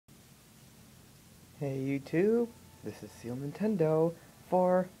Hey YouTube, this is Seal Nintendo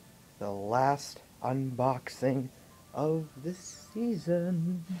for the last unboxing of the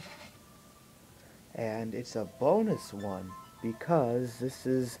season. And it's a bonus one because this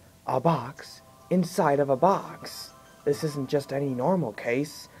is a box inside of a box. This isn't just any normal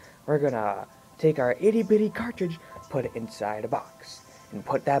case. We're gonna take our itty bitty cartridge, put it inside a box, and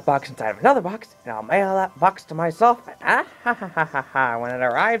put that box inside of another box, and I'll mail that box to myself, and when it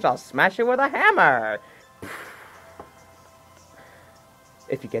arrives, I'll smash it with a hammer.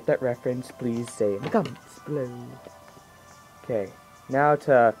 If you get that reference, please say in the comments below. Okay, now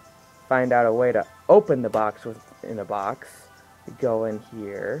to find out a way to open the box within a box, you go in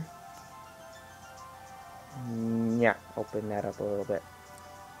here. Yeah, open that up a little bit.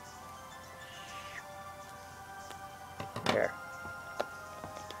 There.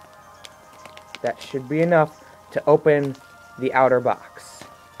 That should be enough to open the outer box.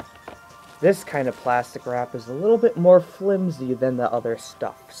 This kind of plastic wrap is a little bit more flimsy than the other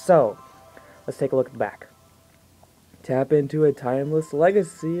stuff. So, let's take a look at the back. Tap into a timeless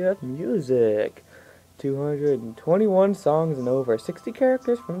legacy of music. 221 songs and over 60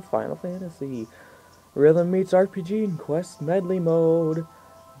 characters from Final Fantasy. Rhythm meets RPG in Quest Medley mode.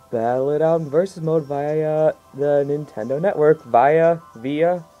 Battle it out in Versus mode via the Nintendo Network. Via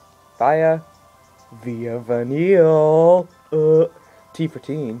Vanille. T for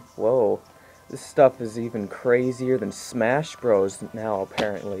teen. Whoa. This stuff is even crazier than Smash Bros. Now,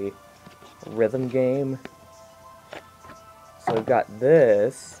 apparently. Rhythm game. So we've got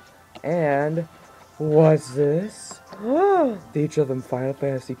this. And what's this? Theatrhythm Final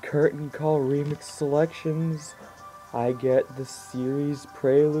Fantasy Curtain Call Remix Selections. I get the series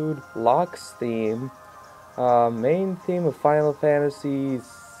Prelude Locks theme. Main theme of Final Fantasy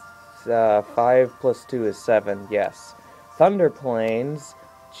 5 plus 2 is 7, yes. Thunder Plains,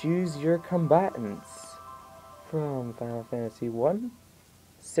 choose your combatants. From Final Fantasy 1,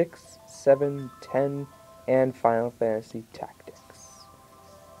 6, 7, 10, and Final Fantasy Tactics.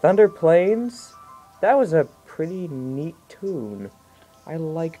 Thunder Plains, that was a pretty neat tune. I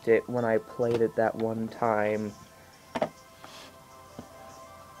liked it when I played it that one time.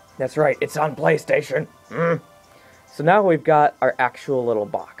 That's right, it's on PlayStation. So now we've got our actual little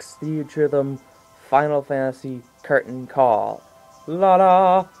box. Theatrhythm Final Fantasy Curtain Call. La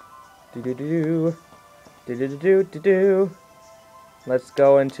la. Do do do do do do do do. Let's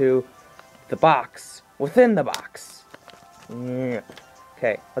go into the box within the box.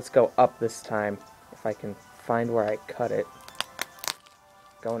 Okay, let's go up this time. If I can find where I cut it.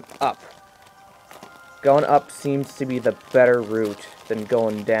 Going up. Going up seems to be the better route than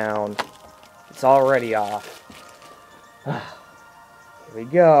going down. It's already off. Here we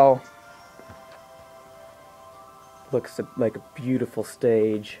go. Looks like a beautiful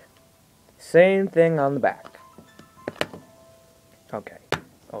stage. Same thing on the back. Okay,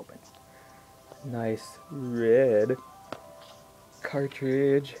 open. Nice red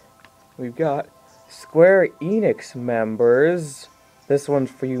cartridge. We've got Square Enix members. This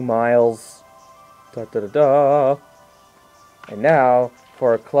one's for you, Miles. Da da da da. And now,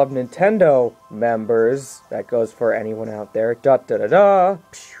 for Club Nintendo members, that goes for anyone out there. Da da da da.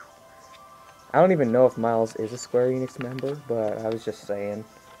 I don't even know if Miles is a Square Enix member, but I was just saying.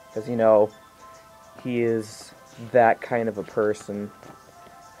 Because, you know, he is that kind of a person.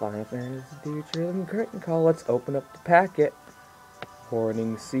 Final Fantasy Theatrhythm Curtain Call. Let's open up the packet.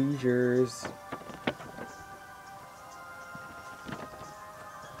 Warning seizures.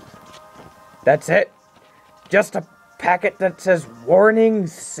 That's it? Just a packet that says warning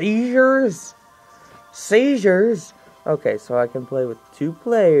seizures? Seizures? Okay, so I can play with 2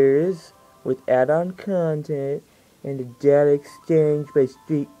 players with add-on content and a data exchange by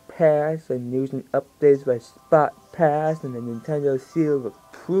Street Pass and news and updates by Spot Pass and the Nintendo seal of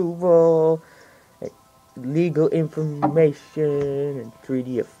approval, and legal information and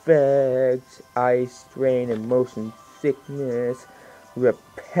 3D effects, eye strain and motion sickness,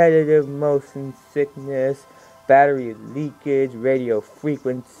 repetitive motion sickness, battery leakage, radio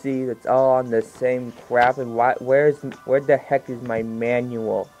frequency. That's all on the same crap. And where the heck is my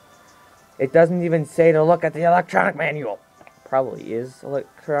manual? It doesn't even say to look at the electronic manual. Probably is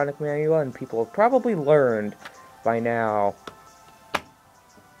electronic manual, and people have probably learned by now.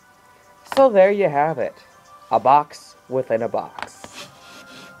 So there you have it. A box within a box.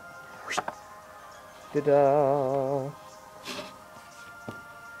 Ta-da!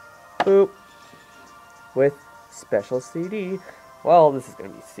 Boop. With special CD. Well, this is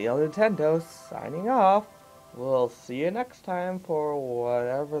going to be CL Nintendo signing off. We'll see you next time for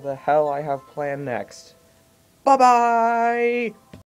whatever the hell I have planned next. Bye-bye!